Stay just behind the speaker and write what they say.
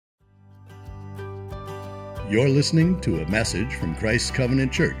You're listening to a message from Christ's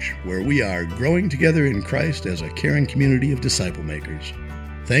Covenant Church, where we are growing together in Christ as a caring community of disciple makers.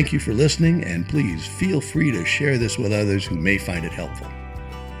 Thank you for listening, and please feel free to share this with others who may find it helpful. If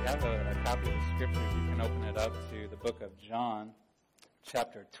you have a copy of the scriptures, you can open it up to the book of John,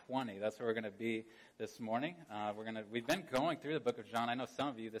 chapter 20. That's where we're going to be this morning. We've been going through the book of John. I know some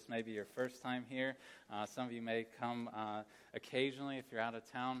of you, this may be your first time here. Some of you may come occasionally if you're out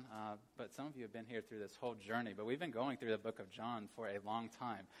of town, but some of you have been here through this whole journey. But we've been going through the book of John for a long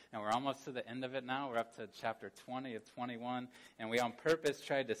time, and we're almost to the end of it now. We're up to chapter 20 of 21, and we on purpose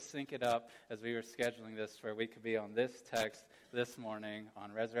tried to sync it up as we were scheduling this where we could be on this text this morning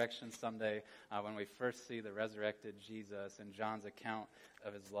on Resurrection Sunday when we first see the resurrected Jesus and John's account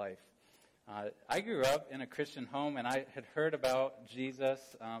of his life. I grew up in a Christian home, and I had heard about Jesus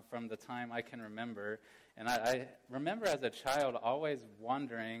from the time I can remember. And I remember as a child always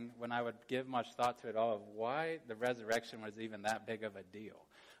wondering, when I would give much thought to it all, of why the resurrection was even that big of a deal.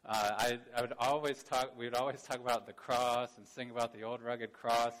 We would always talk about the cross and sing about the old rugged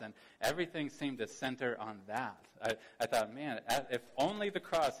cross, and everything seemed to center on that. I thought, man, if only the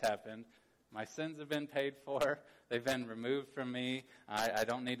cross happened, my sins have been paid for. They've been removed from me. I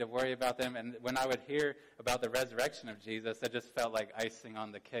don't need to worry about them. And when I would hear about the resurrection of Jesus, it just felt like icing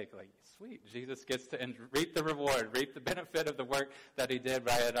on the cake. Like, sweet, Jesus gets to reap the reward, reap the benefit of the work that he did.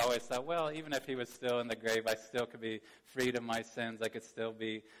 But I had always thought, well, even if he was still in the grave, I still could be freed of my sins. I could still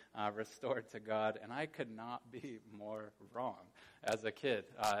be restored to God. And I could not be more wrong as a kid,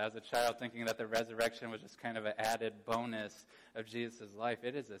 as a child, thinking that the resurrection was just kind of an added bonus of Jesus' life.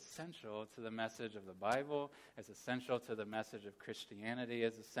 It is essential to the message of the Bible. It's essential to the message of Christianity.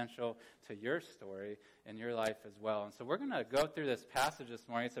 It's essential to your story and your life as well. And so we're going to go through this passage this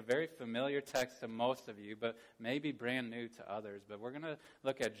morning. It's a very familiar text to most of you, but maybe brand new to others. But we're going to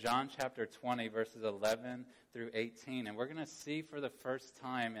look at John chapter 20, verses 11 through 18. And we're going to see for the first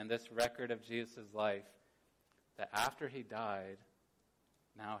time in this record of Jesus' life that after he died,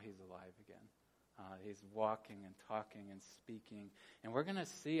 now he's alive again. He's walking and talking and speaking. And we're going to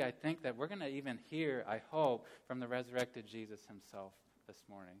see, I think, that we're going to even hear, I hope, from the resurrected Jesus himself this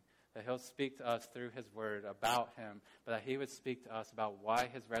morning. That he'll speak to us through his word about him, but that he would speak to us about why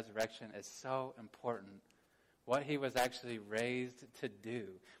his resurrection is so important. What he was actually raised to do.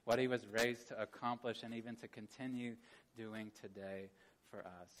 What he was raised to accomplish and even to continue doing today for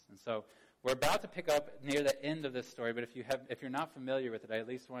us. And so we're about to pick up near the end of this story, but if you're not familiar with it, I at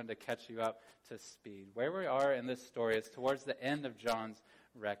least wanted to catch you up to speed. Where we are in this story is towards the end of John's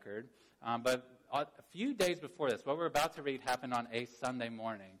record, but a few days before this, what we're about to read happened on a Sunday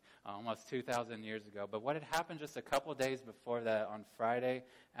morning, almost 2,000 years ago. But what had happened just a couple days before that, on Friday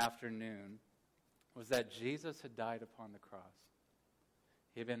afternoon, was that Jesus had died upon the cross.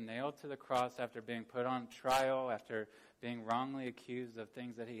 He had been nailed to the cross after being put on trial, after being wrongly accused of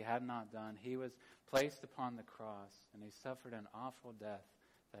things that he had not done. He was placed upon the cross, and he suffered an awful death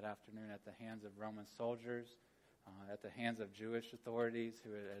that afternoon at the hands of Roman soldiers, at the hands of Jewish authorities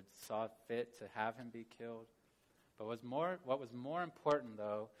who had saw fit to have him be killed. But what was more important,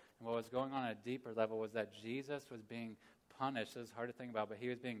 though, and what was going on at a deeper level, was that Jesus was being punished. This is hard to think about, but he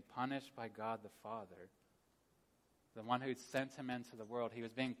was being punished by God the Father, the one who sent him into the world. He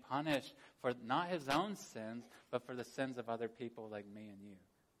was being punished for not his own sins, but for the sins of other people like me and you.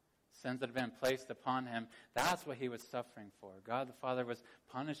 Sins that have been placed upon him. That's what he was suffering for. God the Father was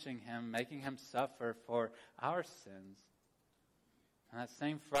punishing him, making him suffer for our sins. And that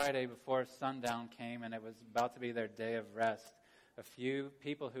same Friday before sundown came, and it was about to be their day of rest, a few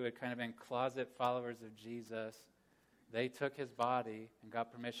people who had kind of been closet followers of Jesus, they took his body and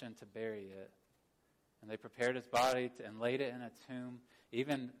got permission to bury it. And they prepared his body and laid it in a tomb.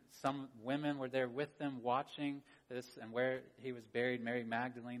 Even some women were there with them watching this and where he was buried. Mary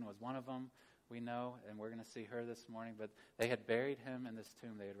Magdalene was one of them, we know, and we're going to see her this morning. But they had buried him in this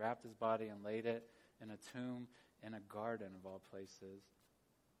tomb. They had wrapped his body and laid it in a tomb in a garden of all places.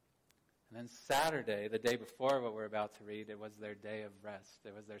 And then Saturday, the day before what we're about to read, it was their day of rest.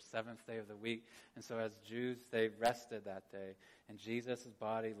 It was their seventh day of the week. And so as Jews, they rested that day. And Jesus'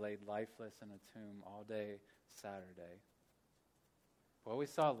 body laid lifeless in a tomb all day Saturday. What we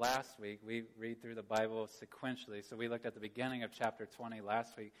saw last week, we read through the Bible sequentially. So we looked at the beginning of chapter 20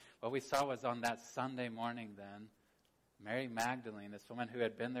 last week. What we saw was on that Sunday morning then, Mary Magdalene, this woman who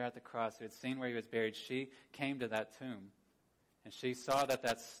had been there at the cross, who had seen where he was buried, she came to that tomb. And she saw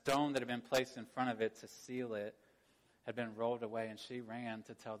that stone that had been placed in front of it to seal it had been rolled away, and she ran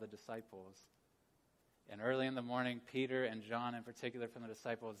to tell the disciples. And early in the morning, Peter and John in particular from the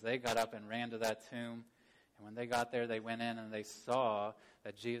disciples, they got up and ran to that tomb. And when they got there, they went in and they saw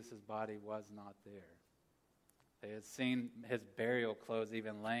that Jesus' body was not there. They had seen his burial clothes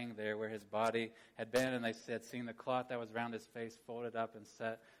even laying there where his body had been, and they had seen the cloth that was around his face folded up and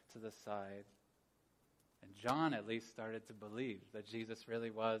set to the side. And John at least started to believe that Jesus really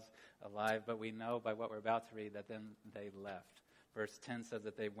was alive, but we know by what we're about to read that then they left. Verse 10 says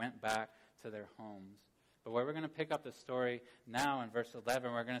that they went back to their homes. But where we're going to pick up the story now in verse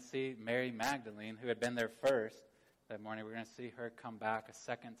 11, we're going to see Mary Magdalene, who had been there first that morning. We're going to see her come back a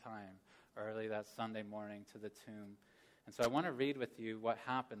second time early that Sunday morning to the tomb. And so I want to read with you what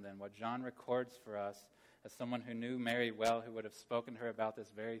happened then, what John records for us as someone who knew Mary well, who would have spoken to her about this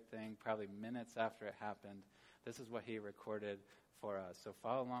very thing probably minutes after it happened. This is what he recorded for us. So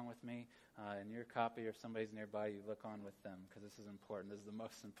follow along with me in your copy, or if somebody's nearby, you look on with them, because this is important. This is the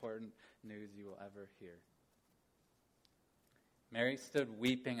most important news you will ever hear. Mary stood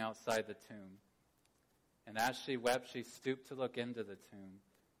weeping outside the tomb. And as she wept, she stooped to look into the tomb.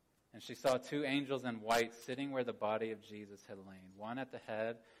 And she saw two angels in white sitting where the body of Jesus had lain, one at the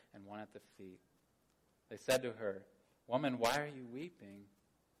head and one at the feet. They said to her, "Woman, why are you weeping?"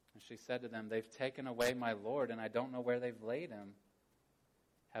 And she said to them, "They've taken away my Lord, and I don't know where they've laid him."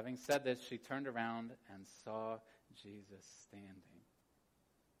 Having said this, she turned around and saw Jesus standing.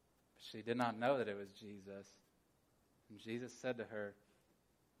 But she did not know that it was Jesus. And Jesus said to her,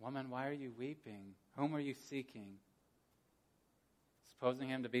 "Woman, why are you weeping? Whom are you seeking?" Supposing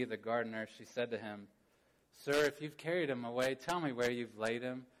him to be the gardener, she said to him, "Sir, if you've carried him away, tell me where you've laid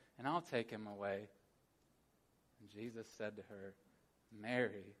him, and I'll take him away." And Jesus said to her,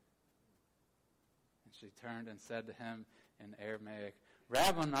 "Mary." And she turned and said to him in Aramaic,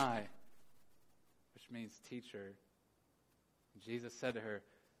 "Rabboni," which means teacher. And Jesus said to her,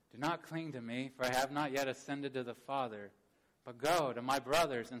 "Do not cling to me, for I have not yet ascended to the Father. But go to my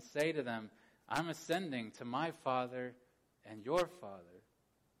brothers and say to them, I'm ascending to my Father and your Father,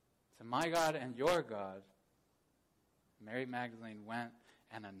 to my God and your God." Mary Magdalene went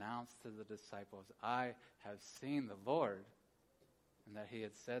and announced to the disciples, "I have seen the Lord," and that he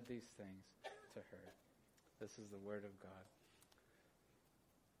had said these things to her. This is the word of God.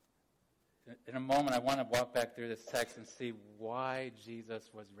 In a moment, I want to walk back through this text and see why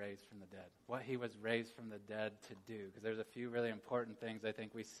Jesus was raised from the dead, what he was raised from the dead to do. Because there's a few really important things I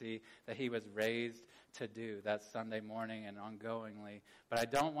think we see that he was raised to do that Sunday morning and ongoingly. But I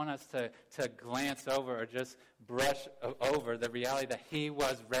don't want us to glance over or just brush over the reality that he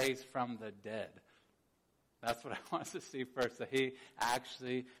was raised from the dead. That's what I want us to see first, that he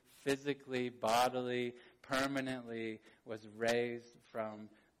actually physically, bodily, permanently was raised from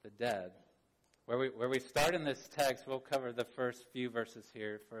the dead. Where we start in this text, we'll cover the first few verses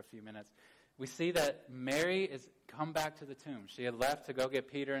here for a few minutes. We see that Mary is come back to the tomb. She had left to go get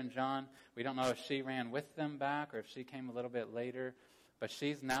Peter and John. We don't know if she ran with them back or if she came a little bit later. But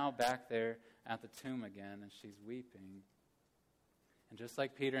she's now back there at the tomb again, and she's weeping. And just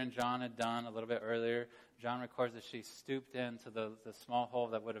like Peter and John had done a little bit earlier, John records that she stooped into the small hole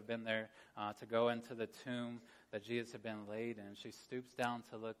that would have been there to go into the tomb that Jesus had been laid in. She stoops down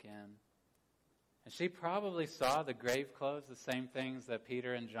to look in. And she probably saw the grave clothes, the same things that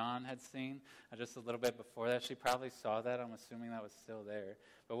Peter and John had seen just a little bit before that. She probably saw that. I'm assuming that was still there.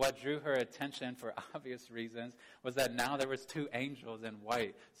 But what drew her attention, for obvious reasons, was that now there was two angels in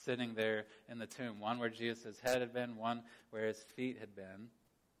white sitting there in the tomb. One where Jesus' head had been, one where his feet had been.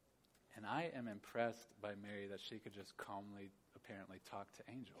 And I am impressed by Mary that she could just calmly, apparently, talk to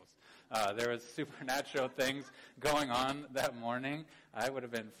angels. There was supernatural things going on that morning. I would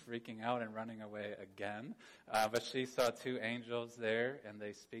have been freaking out and running away again. But she saw two angels there, and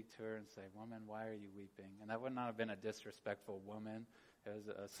they speak to her and say, "Woman, why are you weeping?" And that would not have been a disrespectful woman. It was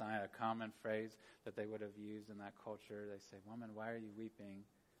a common phrase that they would have used in that culture. They say, "Woman, why are you weeping?"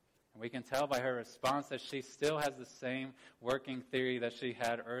 And we can tell by her response that she still has the same working theory that she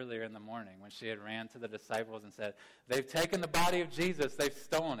had earlier in the morning when she had ran to the disciples and said, "They've taken the body of Jesus, they've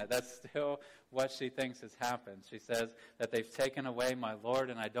stolen it." That's still what she thinks has happened. She says that they've taken away my Lord,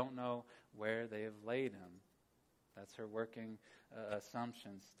 and I don't know where they have laid him. That's her working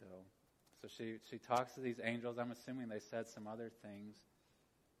assumption still. So she talks to these angels. I'm assuming they said some other things.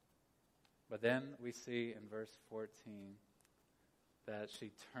 But then we see in verse 14 that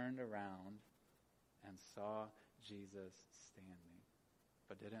she turned around and saw Jesus standing,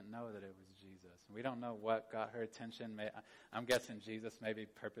 but didn't know that it was Jesus. We don't know what got her attention. I'm guessing Jesus maybe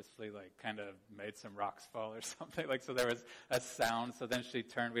purposefully kind of made some rocks fall or something. So there was a sound. So then she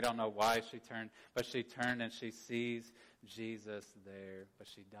turned. We don't know why she turned, but she turned and she sees Jesus there, but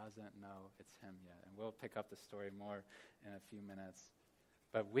she doesn't know it's him yet. And we'll pick up the story more in a few minutes.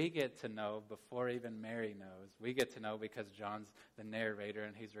 But we get to know before even Mary knows. We get to know because John's the narrator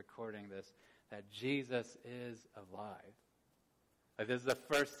and he's recording this, that Jesus is alive. Like, this is the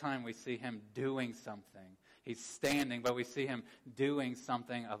first time we see him doing something. He's standing, but we see him doing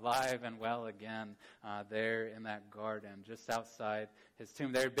something alive and well again there in that garden, just outside his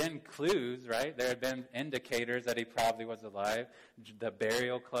tomb. There had been clues, right? There had been indicators that he probably was alive. The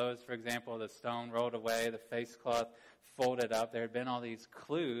burial clothes, for example, the stone rolled away, the face cloth folded up. There had been all these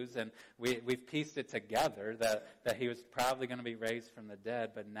clues, and we've pieced it together that he was probably going to be raised from the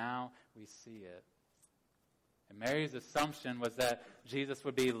dead, but now we see it. And Mary's assumption was that Jesus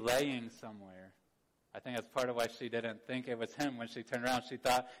would be laying somewhere. I think that's part of why she didn't think it was him when she turned around. She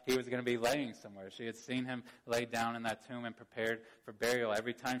thought he was going to be laying somewhere. She had seen him laid down in that tomb and prepared for burial.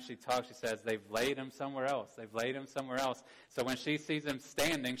 Every time she talks, she says, they've laid him somewhere else. They've laid him somewhere else. So when she sees him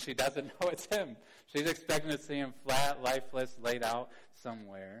standing, she doesn't know it's him. She's expecting to see him flat, lifeless, laid out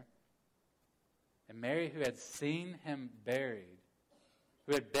somewhere. And Mary, who had seen him buried,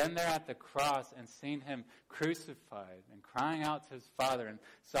 who had been there at the cross and seen him crucified and crying out to his Father and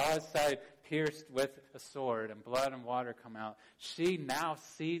saw his side pierced with a sword and blood and water come out, she now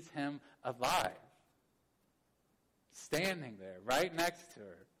sees him alive, standing there right next to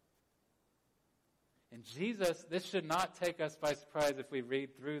her. And Jesus, this should not take us by surprise if we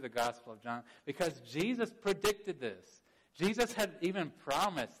read through the Gospel of John, because Jesus predicted this. Jesus had even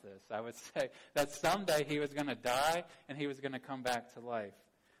promised this, I would say, that someday he was going to die and he was going to come back to life.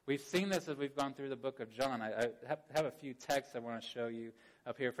 We've seen this as we've gone through the book of John. I have a few texts I want to show you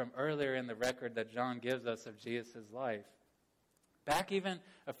up here from earlier in the record that John gives us of Jesus' life. Back even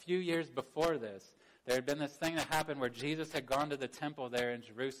a few years before this, there had been this thing that happened where Jesus had gone to the temple there in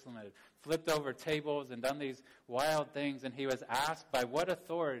Jerusalem and had flipped over tables and done these wild things, and he was asked by what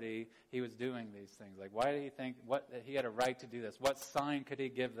authority he was doing these things. Like, why did he think that he had a right to do this? What sign could he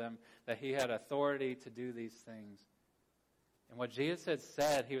give them that he had authority to do these things? And what Jesus had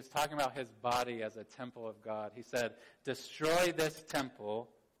said, he was talking about his body as a temple of God. He said, destroy this temple,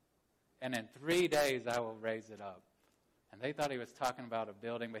 and in 3 days I will raise it up. And they thought he was talking about a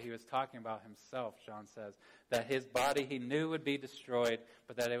building, but he was talking about himself, John says. That his body he knew would be destroyed,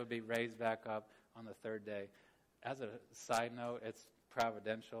 but that it would be raised back up on the third day. As a side note, it's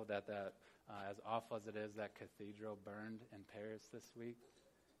providential that as awful as it is, that cathedral burned in Paris this week.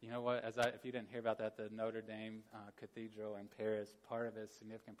 You know what? If you didn't hear about that, the Notre Dame Cathedral in Paris,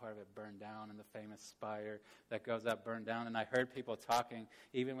 significant part of it burned down, and the famous spire that goes up burned down. And I heard people talking,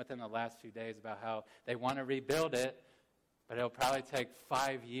 even within the last few days, about how they want to rebuild it, but it'll probably take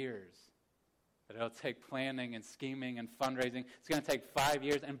 5 years. But it'll take planning and scheming and fundraising. It's going to take 5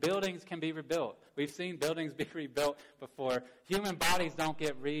 years, and buildings can be rebuilt. We've seen buildings be rebuilt before. Human bodies don't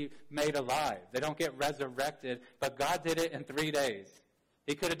get remade alive. They don't get resurrected, but God did it in 3 days.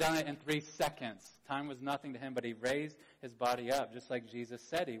 He could have done it in 3 seconds. Time was nothing to him, but he raised his body up, just like Jesus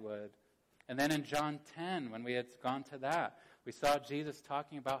said he would. And then in John 10, when we had gone to that, we saw Jesus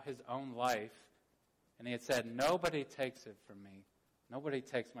talking about his own life. And he had said, nobody takes it from me. Nobody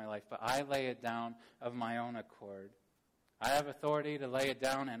takes my life, but I lay it down of my own accord. I have authority to lay it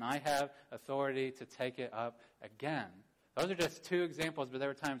down, and I have authority to take it up again. Those are just 2 examples, but there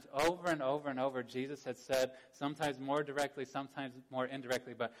were times over and over and over Jesus had said, sometimes more directly, sometimes more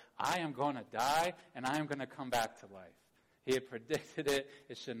indirectly, but I am going to die, and I am going to come back to life. He had predicted it.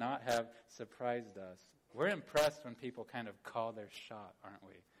 It should not have surprised us. We're impressed when people kind of call their shot, aren't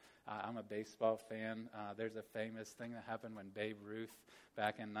we? I'm a baseball fan. There's a famous thing that happened when Babe Ruth,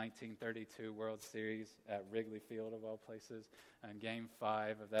 back in 1932 World Series at Wrigley Field, of all places, in Game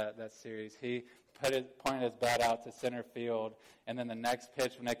 5 of that series, he pointed his bat out to center field, and then the next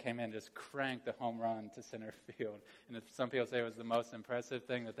pitch when they came in just cranked the home run to center field. And some people say it was the most impressive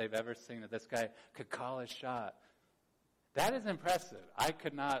thing that they've ever seen, that this guy could call his shot. That is impressive. I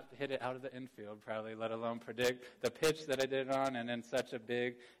could not hit it out of the infield, probably, let alone predict the pitch that I did on and in such a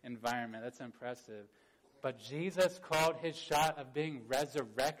big environment. That's impressive. But Jesus called his shot of being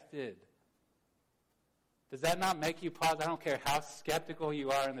resurrected. Does that not make you pause? I don't care how skeptical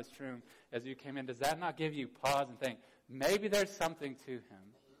you are in this room as you came in. Does that not give you pause and think, maybe there's something to him?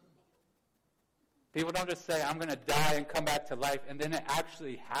 People don't just say, I'm going to die and come back to life, and then it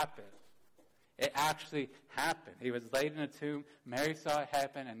actually happened. It actually happened. He was laid in a tomb. Mary saw it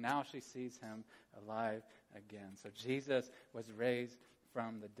happen, and now she sees him alive again. So Jesus was raised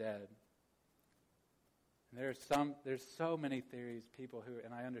from the dead. And there's so many theories, people who,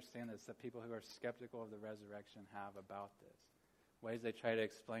 and I understand this, that people who are skeptical of the resurrection have about this. Ways they try to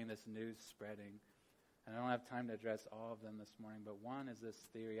explain this news spreading. And I don't have time to address all of them this morning, but one is this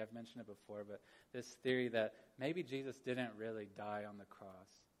theory. I've mentioned it before, but this theory that maybe Jesus didn't really die on the cross.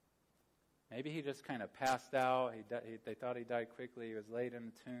 Maybe he just kind of passed out. They thought he died quickly. He was laid in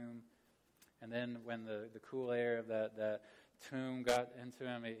the tomb. And then when the cool air of that tomb got into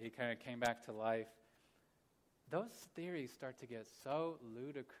him, he kind of came back to life. Those theories start to get so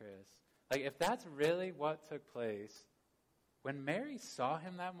ludicrous. Like, if that's really what took place, when Mary saw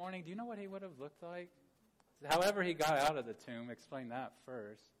him that morning, do you know what he would have looked like? However he got out of the tomb, explain that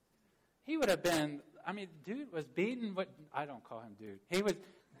first. He would have been, dude was beaten, I don't call him dude. He was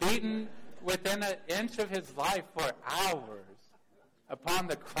beaten within an inch of his life for hours upon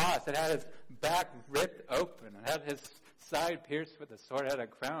the cross. It had his back ripped open. It had his side pierced with a sword. It had a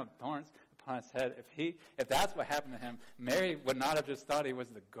crown of thorns upon his head. If that's what happened to him, Mary would not have just thought he was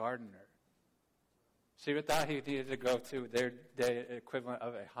the gardener. She would have thought he needed to go to their day equivalent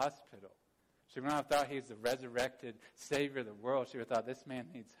of a hospital. She would not have thought he's the resurrected Savior of the world. She would have thought this man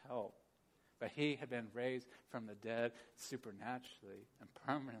needs help. But he had been raised from the dead supernaturally and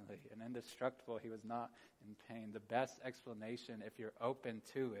permanently and indestructible. He was not in pain. The best explanation, if you're open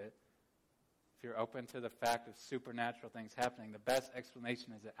to it, if you're open to the fact of supernatural things happening, the best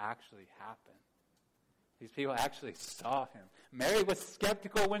explanation is it actually happened. These people actually saw him. Mary was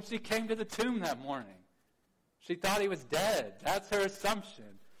skeptical when she came to the tomb that morning. She thought he was dead. That's her assumption.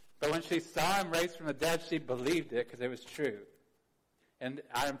 But when she saw him raised from the dead, she believed it because it was true. And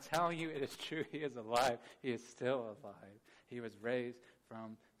I'm telling you, it is true. He is alive. He is still alive. He was raised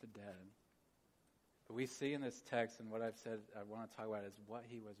from the dead. But we see in this text, and what I've said I want to talk about is what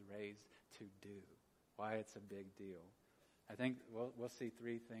he was raised to do, why it's a big deal. I think we'll see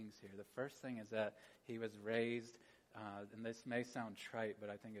three things here. The first thing is that he was raised, and this may sound trite, but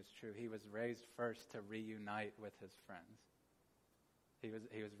I think it's true. He was raised first to reunite with his friends.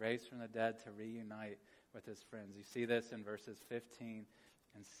 He was raised from the dead to reunite with his friends. You see this in verses 15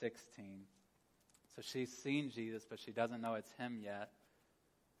 and 16. So she's seen Jesus, but she doesn't know it's him yet.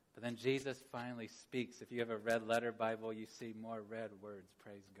 But then Jesus finally speaks. If you have a red letter Bible, you see more red words,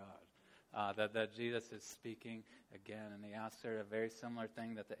 praise God. That Jesus is speaking again, and he asks her a very similar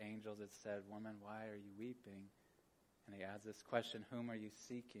thing that the angels had said, "Woman, why are you weeping?" And he adds this question, "Whom are you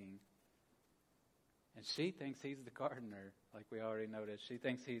seeking?" And she thinks he's the gardener, like we already noticed. She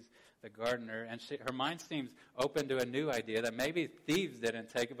thinks he's the gardener, and her mind seems open to a new idea that maybe thieves didn't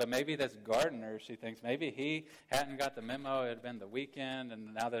take it, but maybe this gardener, she thinks, maybe he hadn't got the memo. It had been the weekend,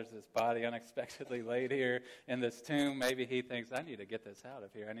 and now there's this body unexpectedly laid here in this tomb. Maybe he thinks, I need to get this out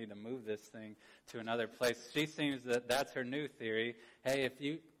of here. I need to move this thing to another place. She seems that that's her new theory. Hey, if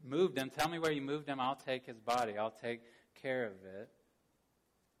you moved him, tell me where you moved him. I'll take his body. I'll take care of it.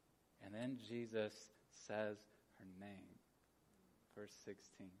 And then Jesus says her name. Verse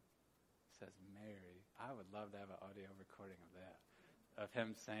 16 says Mary. I would love to have an audio recording of that, of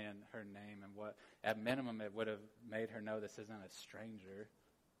him saying her name, and what, at minimum, it would have made her know this isn't a stranger.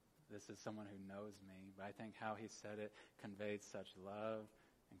 This is someone who knows me. But I think how he said it conveyed such love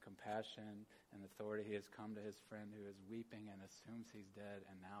and compassion and authority. He has come to his friend who is weeping and assumes he's dead,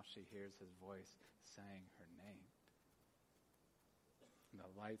 and now she hears his voice saying her name. And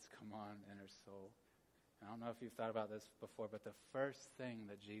the lights come on in her soul. I don't know if you've thought about this before, but the first thing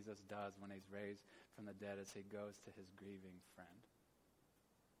that Jesus does when he's raised from the dead is he goes to his grieving friend.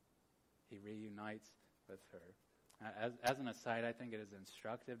 He reunites with her. As an aside, I think it is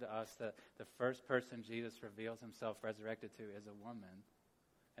instructive to us that the first person Jesus reveals himself resurrected to is a woman.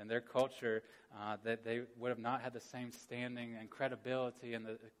 In their culture, that they would have not had the same standing and credibility in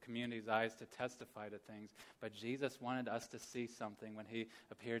the community's eyes to testify to things. But Jesus wanted us to see something when he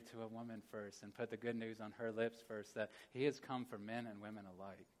appeared to a woman first and put the good news on her lips first, that he has come for men and women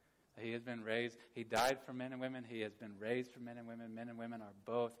alike. He has been raised, he died for men and women, he has been raised for men and women are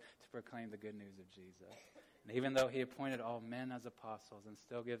both to proclaim the good news of Jesus. And even though he appointed all men as apostles and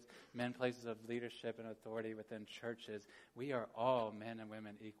still gives men places of leadership and authority within churches, we are all men and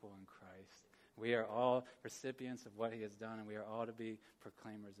women equal in Christ. We are all recipients of what he has done, and we are all to be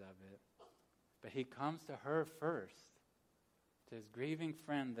proclaimers of it. But he comes to her first, to his grieving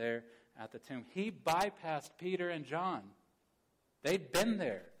friend there at the tomb. He bypassed Peter and John. They'd been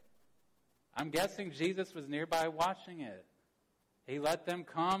there. I'm guessing Jesus was nearby watching it. He let them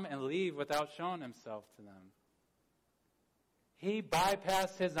come and leave without showing himself to them. He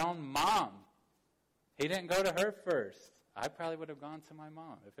bypassed his own mom. He didn't go to her first. I probably would have gone to my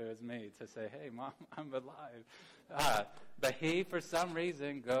mom if it was me to say, hey, Mom, I'm alive. But he, for some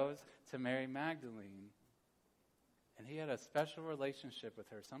reason, goes to Mary Magdalene. And he had a special relationship with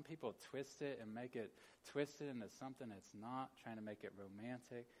her. Some people twist it and make it twisted into something it's not, trying to make it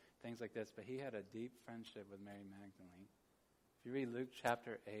romantic, things like this. But he had a deep friendship with Mary Magdalene. If you read Luke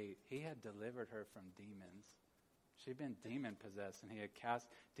chapter 8, he had delivered her from demons. She'd been demon-possessed, and he had cast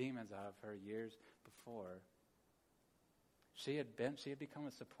demons out of her years before. She had become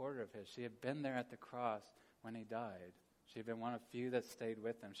a supporter of his. She had been there at the cross when he died. She had been one of few that stayed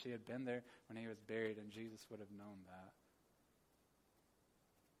with him. She had been there when he was buried, and Jesus would have known that.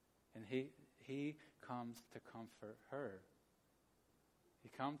 And he comes to comfort her. He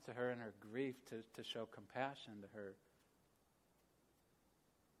comes to her in her grief to show compassion to her.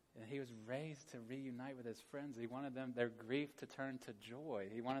 And he was raised to reunite with his friends. He wanted their grief to turn to joy.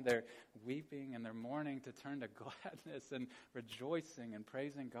 He wanted their weeping and their mourning to turn to gladness and rejoicing and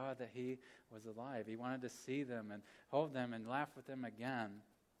praising God that he was alive. He wanted to see them and hold them and laugh with them again.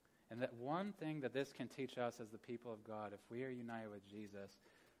 And that one thing that this can teach us as the people of God, if we are united with Jesus,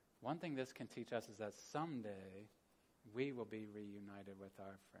 one thing this can teach us is that someday we will be reunited with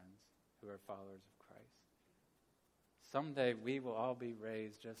our friends who are followers of Christ. Someday we will all be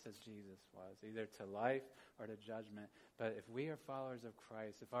raised just as Jesus was, either to life or to judgment. But if we are followers of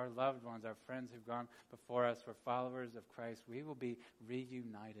Christ, if our loved ones, our friends who've gone before us were followers of Christ, we will be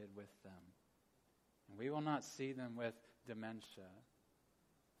reunited with them. And we will not see them with dementia.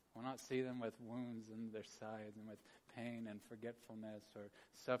 We'll not see them with wounds in their sides and with pain and forgetfulness or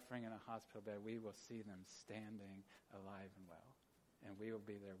suffering in a hospital bed. We will see them standing alive and well. And we will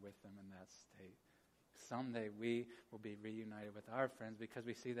be there with them in that state. Someday we will be reunited with our friends because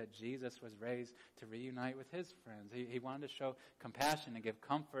we see that Jesus was raised to reunite with his friends. He wanted to show compassion and give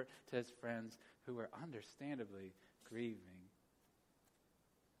comfort to his friends who were understandably grieving.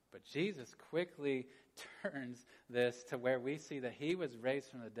 But Jesus quickly turns this to where we see that he was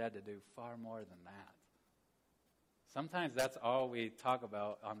raised from the dead to do far more than that. Sometimes that's all we talk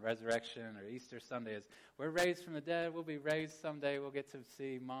about on Resurrection or Easter Sunday is we're raised from the dead, we'll be raised someday, we'll get to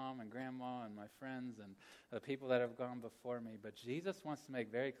see Mom and Grandma and my friends and the people that have gone before me. But Jesus wants to make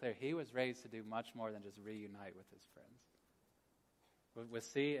very clear he was raised to do much more than just reunite with his friends. We'll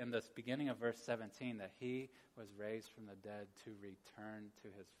see in this beginning of verse 17 that he was raised from the dead to return to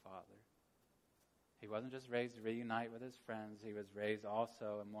his Father. He wasn't just raised to reunite with his friends, he was raised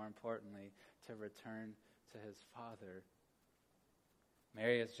also, and more importantly, to return to his Father.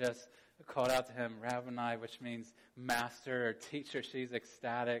 Mary has just called out to him, Rabboni, which means master or teacher. She's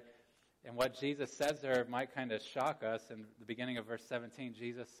ecstatic. And what Jesus says to her might kind of shock us. In the beginning of verse 17,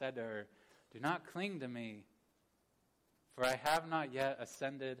 Jesus said to her, do not cling to me, for I have not yet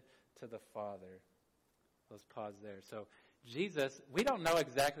ascended to the Father. Let's pause there. So Jesus, we don't know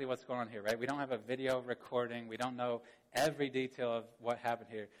exactly what's going on here, right? We don't have a video recording. We don't know every detail of what happened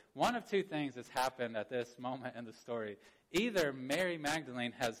here. One of two things has happened at this moment in the story. Either Mary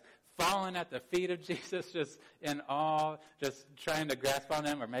Magdalene has fallen at the feet of Jesus just in awe, just trying to grasp on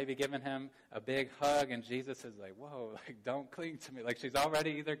him, or maybe giving him a big hug, and Jesus is like, whoa, like, don't cling to me. Like, she's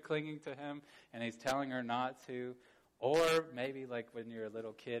already either clinging to him, and he's telling her not to. Or maybe like when you're a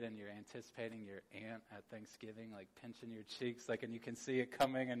little kid and you're anticipating your aunt at Thanksgiving, like pinching your cheeks, like, and you can see it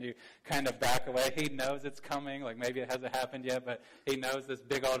coming and you kind of back away. He knows it's coming, like maybe it hasn't happened yet, but he knows this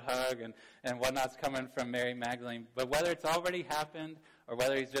big old hug and whatnot's coming from Mary Magdalene. But whether it's already happened or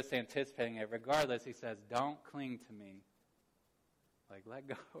whether he's just anticipating it, regardless, he says, don't cling to me. Like, let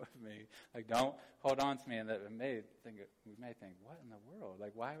go of me. Like, don't hold on to me. And that we may think, what in the world?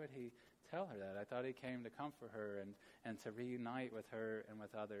 Like, why would he tell her that? I thought he came to comfort her and to reunite with her and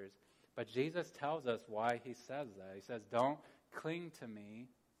with others. But Jesus tells us why he says that. He says, don't cling to me,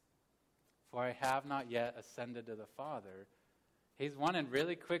 for I have not yet ascended to the Father. He's wanted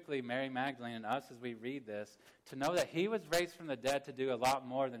really quickly, Mary Magdalene and us as we read this, to know that he was raised from the dead to do a lot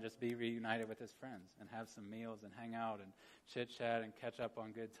more than just be reunited with his friends and have some meals and hang out and chit-chat and catch up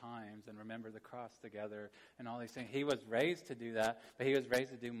on good times and remember the cross together and all these things. He was raised to do that, but he was raised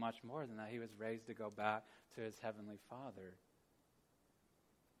to do much more than that. He was raised to go back to his heavenly Father.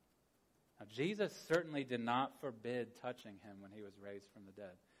 Now, Jesus certainly did not forbid touching him when he was raised from the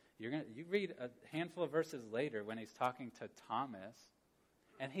dead. You read a handful of verses later when he's talking to Thomas,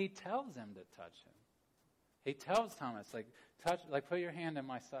 and he tells him to touch him. He tells Thomas, put your hand in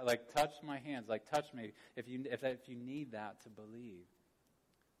my side, touch my hands, touch me if you need that to believe.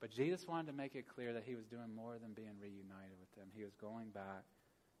 But Jesus wanted to make it clear that he was doing more than being reunited with them. He was going back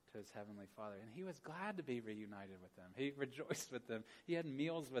to his heavenly Father, and he was glad to be reunited with them. He rejoiced with them. He had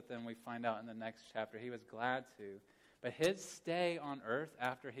meals with them, we find out in the next chapter. He was glad to. But his stay on earth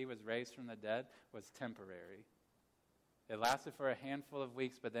after he was raised from the dead was temporary. It lasted for a handful of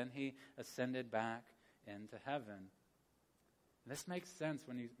weeks, but then he ascended back into heaven. This makes sense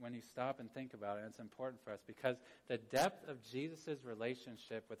when you stop and think about it. And it's important for us because the depth of Jesus'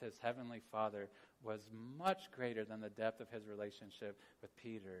 relationship with his heavenly Father was much greater than the depth of his relationship with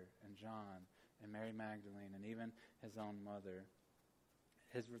Peter and John and Mary Magdalene and even his own mother.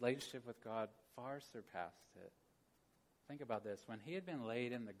 His relationship with God far surpassed it. Think about this. When he had been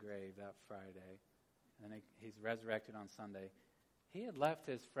laid in the grave that Friday, and then he's resurrected on Sunday, he had left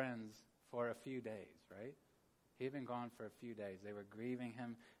his friends for a few days, right? He had been gone for a few days. They were grieving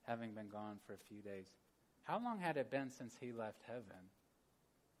him, having been gone for a few days. How long had it been since he left heaven?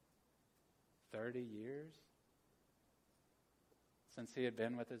 30 years? Since he had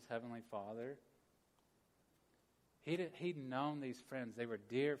been with his heavenly Father? He'd known these friends. They were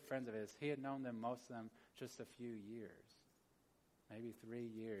dear friends of his. He had known them, most of them, just a few years. Maybe 3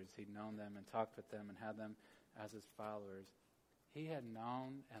 years he'd known them and talked with them and had them as his followers. He had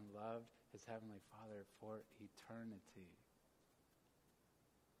known and loved his heavenly Father for eternity.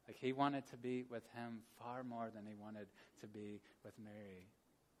 Like he wanted to be with him far more than he wanted to be with Mary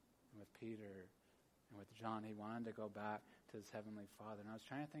and with Peter and with John. He wanted to go back to his heavenly Father. And I was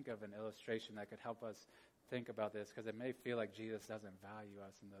trying to think of an illustration that could help us think about this, because it may feel like Jesus doesn't value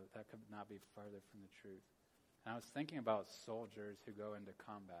us, and that could not be further from the truth. And I was thinking about soldiers who go into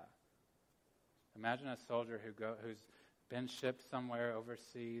combat. Imagine a soldier who's been shipped somewhere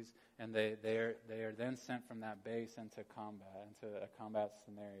overseas, and they are then sent from that base into a combat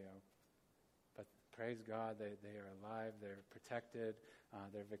scenario. But praise God, they are alive, they're protected,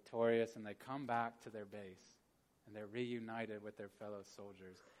 they're victorious, and they come back to their base, and they're reunited with their fellow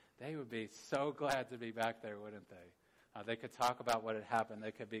soldiers. They would be so glad to be back there, wouldn't they? They could talk about what had happened.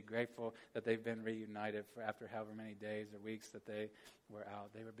 They could be grateful that they've been reunited after however many days or weeks that they were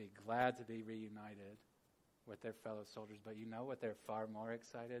out. They would be glad to be reunited with their fellow soldiers. But you know what they're far more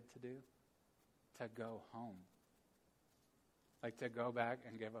excited to do? To go home. Like to go back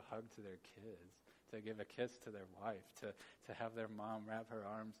and give a hug to their kids, to give a kiss to their wife, to have their mom wrap her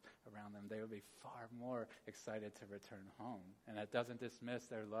arms around them. They would be far more excited to return home. And that doesn't dismiss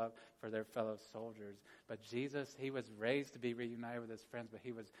their love for their fellow soldiers. But Jesus, he was raised to be reunited with his friends, but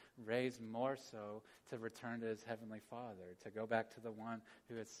he was raised more so to return to his heavenly Father, to go back to the one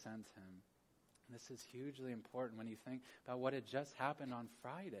who had sent him. And this is hugely important when you think about what had just happened on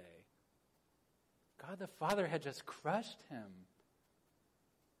Friday. God the Father had just crushed him.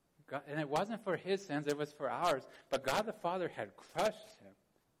 God, and it wasn't for his sins, it was for ours. But God the Father had crushed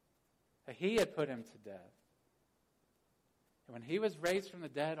him. He had put him to death. And when he was raised from the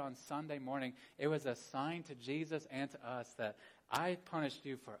dead on Sunday morning, it was a sign to Jesus and to us that I punished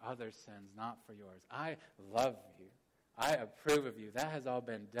you for other sins, not for yours. I love you. I approve of you. That has all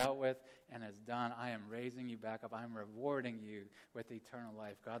been dealt with and is done. I am raising you back up. I'm rewarding you with eternal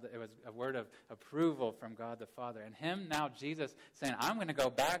life. God, it was a word of approval from God the Father. And him now, Jesus, saying, I'm going to go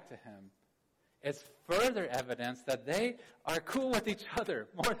back to him. It's further evidence that they are cool with each other.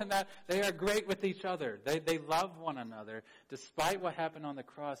 More than that, they are great with each other. They love one another. Despite what happened on the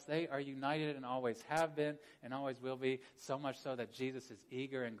cross, they are united and always have been and always will be, so much so that Jesus is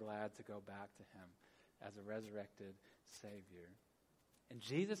eager and glad to go back to him as a resurrected Savior. And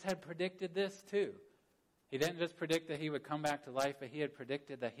Jesus had predicted this too. He didn't just predict that he would come back to life, but he had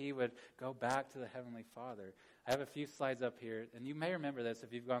predicted that he would go back to the Heavenly Father. I have a few slides up here, and you may remember this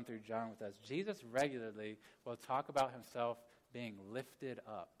if you've gone through John with us. Jesus regularly will talk about himself being lifted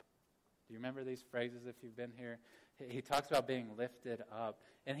up. Do you remember these phrases if you've been here? He talks about being lifted up.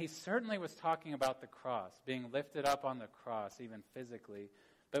 And he certainly was talking about the cross, being lifted up on the cross, even physically.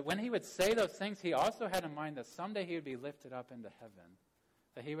 But when he would say those things, he also had in mind that someday he would be lifted up into heaven,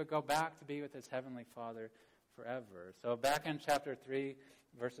 that he would go back to be with his heavenly Father forever. So back in chapter 3,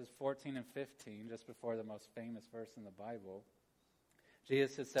 verses 14 and 15, just before the most famous verse in the Bible,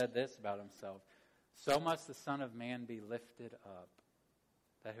 Jesus has said this about himself: so must the Son of Man be lifted up,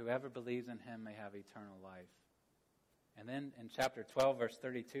 that whoever believes in him may have eternal life. And then in chapter 12, verse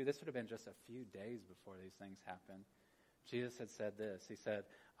 32, this would have been just a few days before these things happened, Jesus had said this. He said,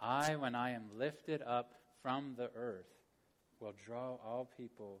 I, when I am lifted up from the earth, will draw all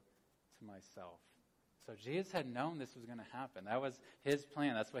people to myself. So Jesus had known this was going to happen. That was his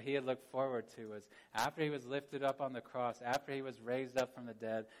plan. That's what he had looked forward to, was after he was lifted up on the cross, after he was raised up from the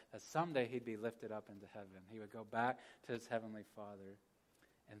dead, that someday he'd be lifted up into heaven. He would go back to his heavenly Father.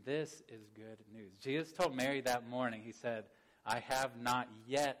 And this is good news. Jesus told Mary that morning, he said, I have not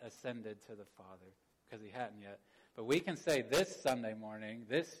yet ascended to the Father, because he hadn't yet. But we can say this Sunday morning,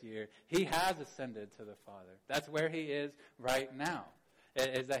 this year, he has ascended to the Father. That's where he is right now.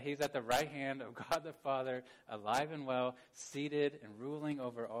 It is that he's at the right hand of God the Father, alive and well, seated and ruling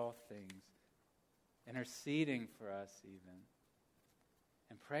over all things, interceding for us even.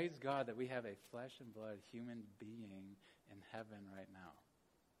 And praise God that we have a flesh and blood human being in heaven right now,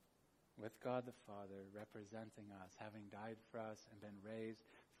 with God the Father representing us, having died for us and been raised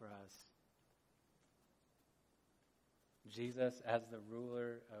for us. Jesus as the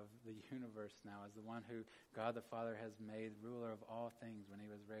ruler of the universe now, as the one who God the Father has made ruler of all things when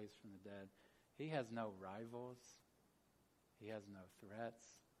he was raised from the dead. He has no rivals. He has no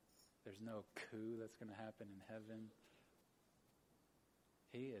threats. There's no coup that's going to happen in heaven.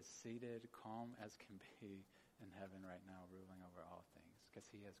 He is seated, calm as can be in heaven right now, ruling over all things, because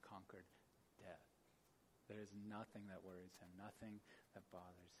he has conquered death. There is nothing that worries him, nothing that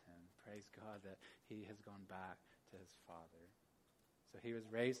bothers him. Praise God that he has gone back to his Father. So he was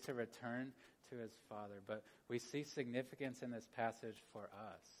raised to return to his Father. But we see significance in this passage for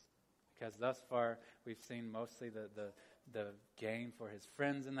us, because thus far we've seen mostly the gain for his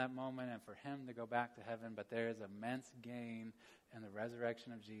friends in that moment and for him to go back to heaven. But there is immense gain in the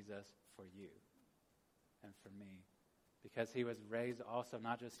resurrection of Jesus for you and for me. Because he was raised also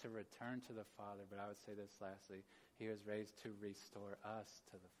not just to return to the Father, but I would say this lastly, he was raised to restore us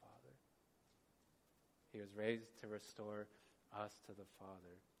to the Father. He was raised to restore us to the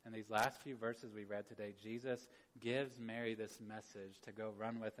Father. In these last few verses we read today, Jesus gives Mary this message to go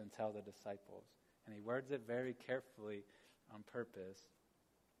run with and tell the disciples. And he words it very carefully on purpose.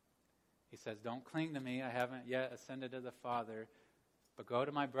 He says, don't cling to me, I haven't yet ascended to the Father, but go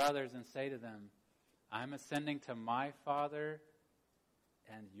to my brothers and say to them, I'm ascending to my Father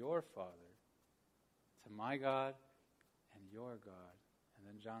and your Father, to my God and your God. And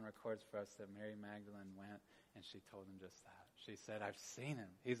then John records for us that Mary Magdalene went and she told him just that. She said, I've seen him.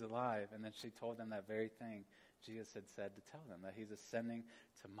 He's alive. And then she told them that very thing Jesus had said to tell them, that he's ascending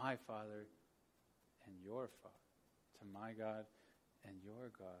to my Father and your Father, to my God and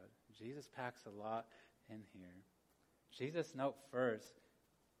your God. Jesus packs a lot in here. Jesus, note first,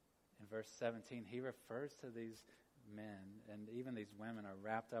 in verse 17, he refers to these men, and even these women are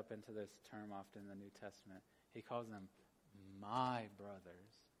wrapped up into this term often in the New Testament. He calls them my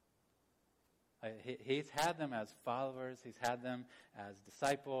brothers. He's had them as followers. He's had them as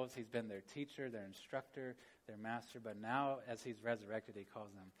disciples. He's been their teacher, their instructor, their master. But now, as he's resurrected, he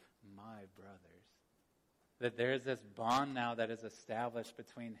calls them my brothers. That there is this bond now that is established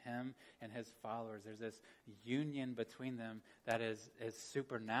between him and his followers. There's this union between them that is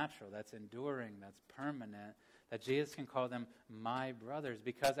supernatural, that's enduring, that's permanent, that Jesus can call them my brothers,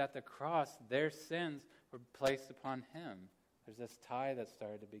 because at the cross, their sins were placed upon him. There's this tie that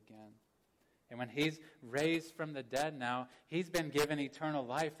started to begin. And when he's raised from the dead now, he's been given eternal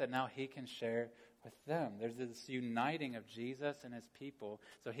life that now he can share with them. There's this uniting of Jesus and his people,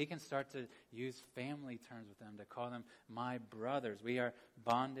 so he can start to use family terms with them, to call them my brothers. We are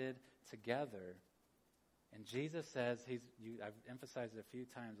bonded together. And Jesus says, I've emphasized it a few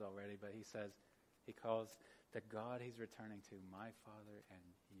times already, but he calls the God he's returning to my Father and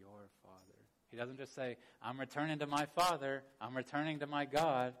your Father. He doesn't just say, I'm returning to my Father, I'm returning to my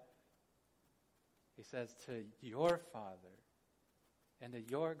God. He says, to your Father and to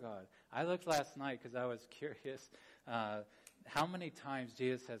your God. I looked last night because I was curious how many times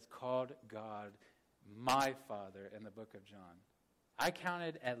Jesus has called God my Father in the book of John. I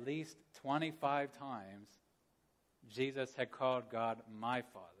counted at least 25 times Jesus had called God my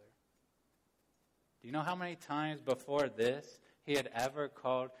Father. Do you know how many times before this he had ever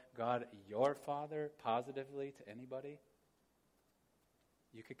called God your Father positively to anybody?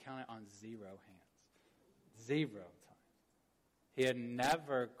 You could count it on 0 hands. 0 times. He had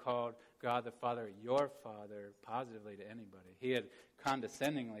never called God the Father your Father positively to anybody. He had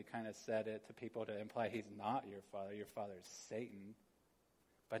condescendingly kind of said it to people to imply he's not your Father. Your Father is Satan.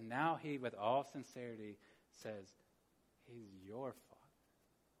 But now he, with all sincerity, says he's your Father.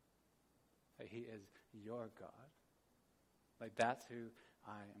 That he is your God. Like, that's who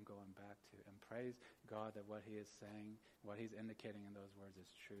I am going back to. And praise God that what he is saying, what he's indicating in those words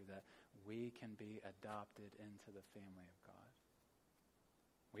is true, that we can be adopted into the family of God.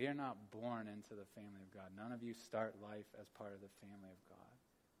 We are not born into the family of God. None of you start life as part of the family of God.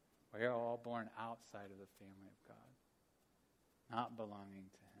 We are all born outside of the family of God, not belonging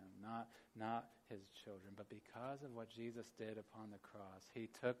to him, not his children. But because of what Jesus did upon the cross,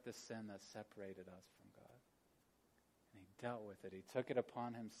 he took the sin that separated us from God. And he dealt with it. He took it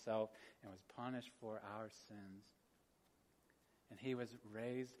upon himself and was punished for our sins. And he was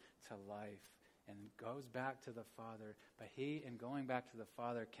raised to life and goes back to the Father. But he, in going back to the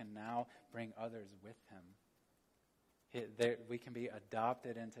Father, can now bring others with him. We can be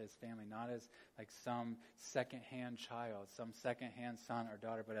adopted into his family, not as like some second-hand child, some second-hand son or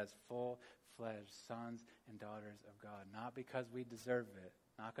daughter, but as full-fledged sons and daughters of God. Not because we deserve it,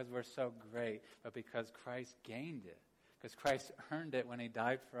 Not because we're so great, but because Christ gained it. Because Christ earned it when he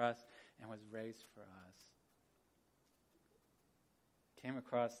died for us and was raised for us. Came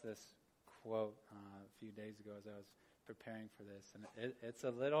across this quote a few days ago as I was preparing for this. And it's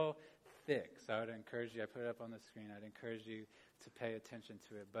a little thick, so I would encourage you, I put it up on the screen, I'd encourage you to pay attention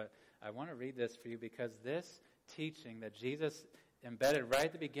to it. But I want to read this for you because this teaching that Jesus embedded right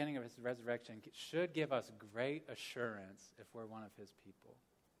at the beginning of his resurrection should give us great assurance if we're one of his people.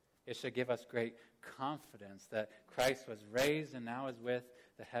 It should give us great confidence that Christ was raised and now is with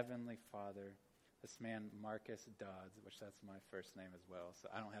the Heavenly Father. This man, Marcus Dodds, which that's my first name as well, so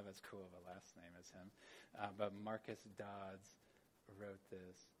I don't have as cool of a last name as him. But Marcus Dodds wrote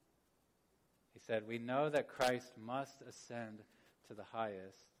this. He said, "We know that Christ must ascend to the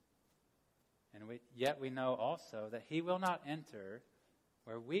highest, and yet we know also that he will not enter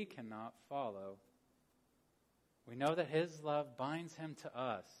where we cannot follow. We know that his love binds him to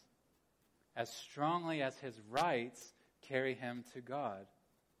us as strongly as his rights carry him to God.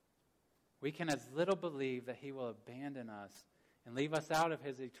 We can as little believe that he will abandon us and leave us out of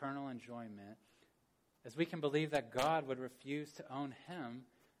his eternal enjoyment as we can believe that God would refuse to own him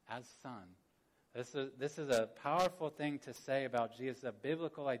as son." This is a powerful thing to say about Jesus, a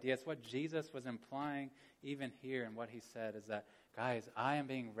biblical idea. It's what Jesus was implying even here, and what he said is that, guys, I am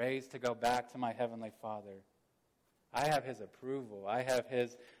being raised to go back to my Heavenly Father. I have his approval. I have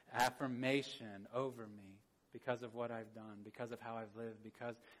his affirmation over me because of what I've done, because of how I've lived,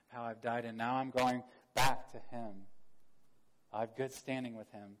 because of how I've died, and now I'm going back to him. I have good standing with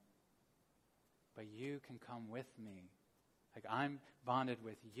him. But you can come with me. Like, I'm bonded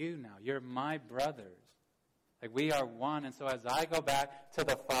with you now. You're my brothers. Like, we are one. And so as I go back to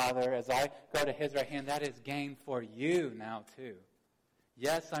the Father, as I go to his right hand, that is gain for you now too.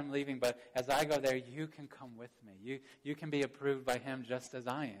 Yes, I'm leaving, but as I go there, you can come with me. You can be approved by him just as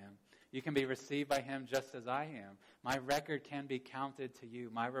I am. You can be received by him just as I am. My record can be counted to you.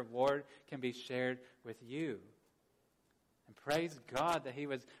 My reward can be shared with you. And praise God that he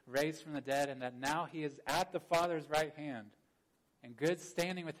was raised from the dead and that now he is at the Father's right hand in good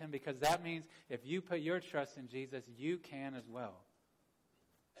standing with him, because that means if you put your trust in Jesus, you can as well.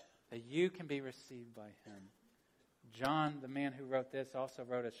 That you can be received by him. John, the man who wrote this, also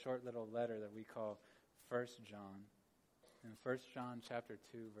wrote a short little letter that we call 1 John. In 1 John chapter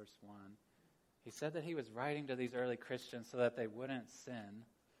 2, verse 1, he said that he was writing to these early Christians so that they wouldn't sin.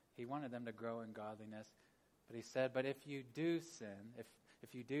 He wanted them to grow in godliness. But he said, but if you do sin,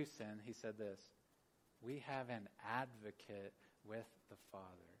 if you do sin, he said this, we have an advocate with the Father,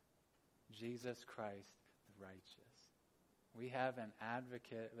 Jesus Christ the righteous. We have an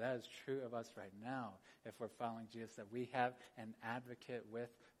advocate. That is true of us right now if we're following Jesus, that we have an advocate with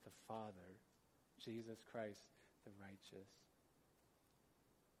the Father, Jesus Christ the righteous.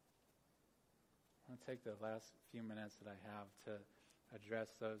 I'm going to take the last few minutes that I have to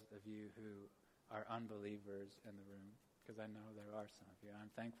address those of you who are unbelievers in the room, because I know there are some of you.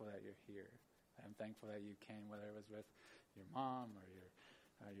 I'm thankful that you're here. I'm thankful that you came, whether it was with your mom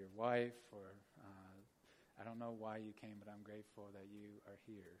or your wife, or I don't know why you came, but I'm grateful that you are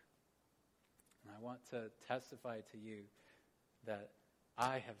here. And I want to testify to you that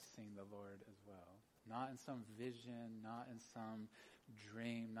I have seen the Lord as well. Not in some vision, not in some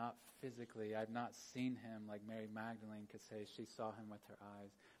dream, not physically. I've not seen him like Mary Magdalene could say she saw him with her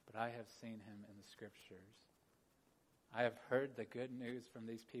eyes, but I have seen him in the scriptures. I have heard the good news from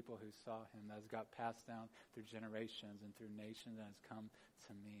these people who saw him that has got passed down through generations and through nations and has come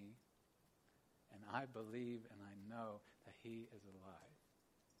to me. And I believe and I know that he is alive.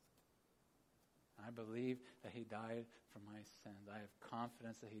 I believe that he died for my sins. I have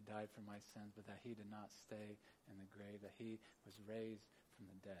confidence that he died for my sins, but that he did not stay in the grave, that he was raised from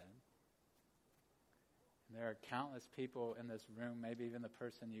the dead. And there are countless people in this room, maybe even the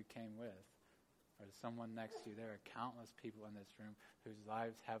person you came with, or someone next to you. There are countless people in this room whose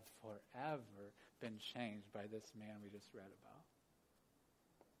lives have forever been changed by this man we just read about,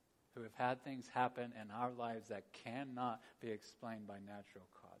 who have had things happen in our lives that cannot be explained by natural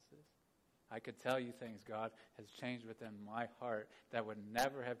causes. I could tell you things God has changed within my heart that would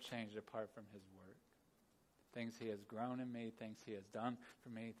never have changed apart from his work. Things he has grown in me, things he has done for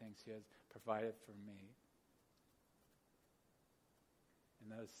me, things he has provided for me.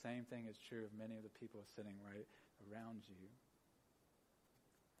 And the same thing is true of many of the people sitting right around you.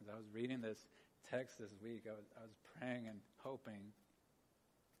 As I was reading this text this week, I was praying and hoping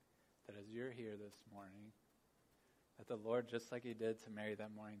that as you're here this morning, that the Lord, just like he did to Mary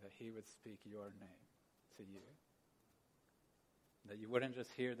that morning, that he would speak your name to you. That you wouldn't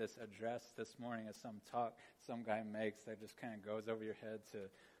just hear this address this morning as some talk some guy makes that just kind of goes over your head to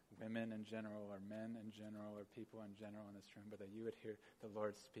women in general or men in general or people in general in this room, but that you would hear the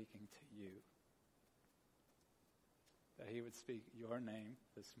Lord speaking to you. That he would speak your name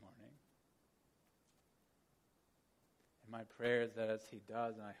this morning. And my prayer is that as he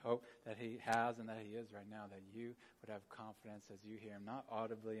does, and I hope that he has and that he is right now, that you would have confidence as you hear him, not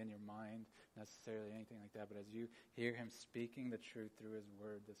audibly in your mind necessarily, anything like that, but as you hear him speaking the truth through his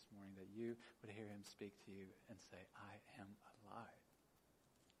word this morning, that you would hear him speak to you and say, I am alive.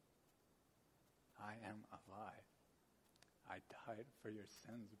 I am alive. I died for your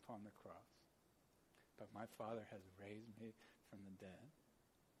sins upon the cross, but my Father has raised me from the dead.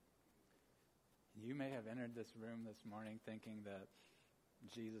 You may have entered this room this morning thinking that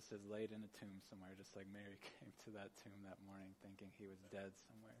Jesus is laid in a tomb somewhere, just like Mary came to that tomb that morning thinking he was dead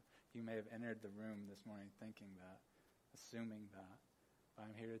somewhere. You may have entered the room this morning thinking that, assuming that. But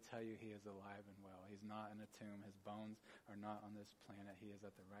I'm here to tell you he is alive and well. He's not in a tomb. His bones are not on this planet. He is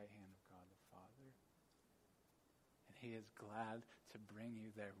at the right hand of God the Father. And he is glad to bring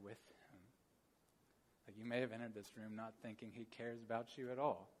you there with him. Like you may have entered this room not thinking he cares about you at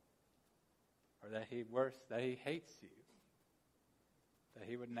all. Or that he hates you. That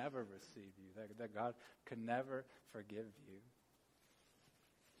he would never receive you. That God could never forgive you.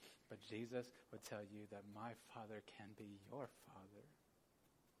 But Jesus would tell you that my Father can be your Father.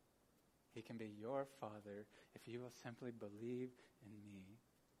 He can be your Father if you will simply believe in me.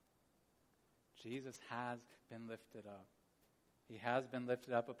 Jesus has been lifted up. He has been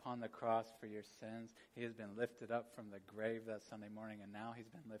lifted up upon the cross for your sins. He has been lifted up from the grave that Sunday morning, and now he's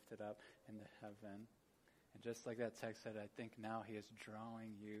been lifted up into heaven. And just like that text said, I think now he is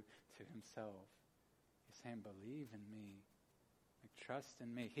drawing you to himself. He's saying, believe in me. Like, trust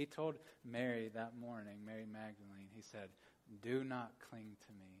in me. He told Mary that morning, Mary Magdalene, he said, do not cling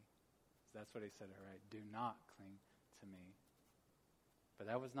to me. That's what he said to her, right? Do not cling to me. But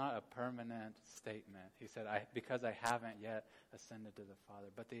that was not a permanent statement. He said, because I haven't yet ascended to the Father.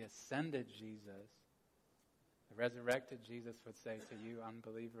 But the ascended Jesus, the resurrected Jesus would say to you,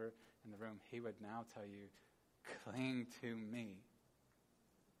 unbeliever in the room, he would now tell you, cling to me.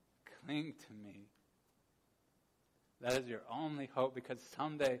 Cling to me. That is your only hope, because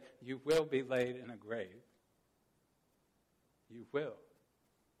someday you will be laid in a grave. You will.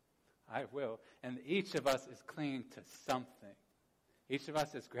 I will. And each of us is clinging to something. Each of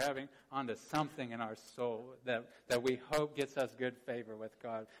us is grabbing onto something in our soul that we hope gets us good favor with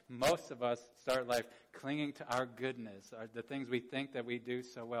God. Most of us start life clinging to our goodness, the things we think that we do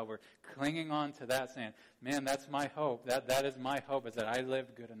so well. We're clinging on to that, saying, man, that's my hope. That is my hope, is that I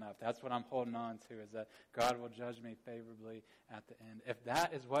live good enough. That's what I'm holding on to, is that God will judge me favorably at the end. If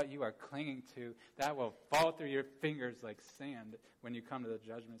that is what you are clinging to, that will fall through your fingers like sand when you come to the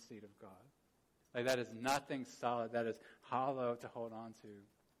judgment seat of God. Like, that is nothing solid. That is hollow to hold on to.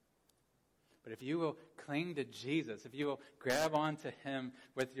 But if you will cling to Jesus, if you will grab onto him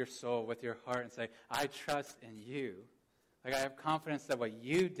with your soul, with your heart, and say, I trust in you. Like, I have confidence that what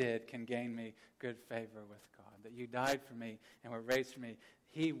you did can gain me good favor with God. That you died for me and were raised for me.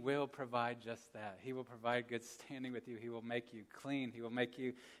 He will provide just that. He will provide good standing with you. He will make you clean. He will make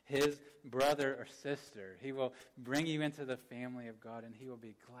you his brother or sister. He will bring you into the family of God, and he will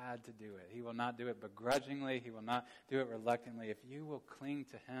be glad to do it. He will not do it begrudgingly. He will not do it reluctantly. If you will cling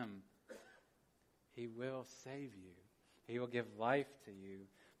to him, he will save you. He will give life to you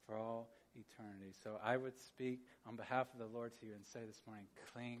for all eternity. So I would speak on behalf of the Lord to you and say this morning,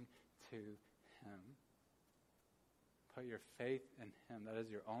 cling to him. Put your faith in him. That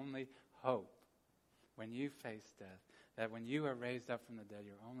is your only hope when you face death. That when you are raised up from the dead,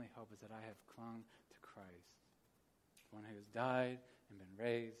 your only hope is that I have clung to Christ, the one who has died and been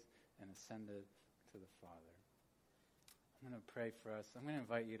raised and ascended to the Father. I'm going to pray for us. I'm going to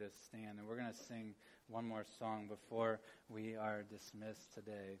invite you to stand, and we're going to sing one more song before we are dismissed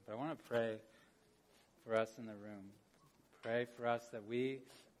today. But I want to pray for us in the room. Pray for us that we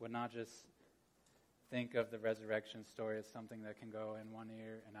would not just think of the resurrection story as something that can go in one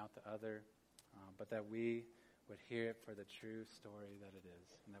ear and out the other, but that we would hear it for the true story that it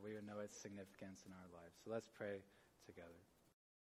is, and that we would know its significance in our lives. So let's pray together.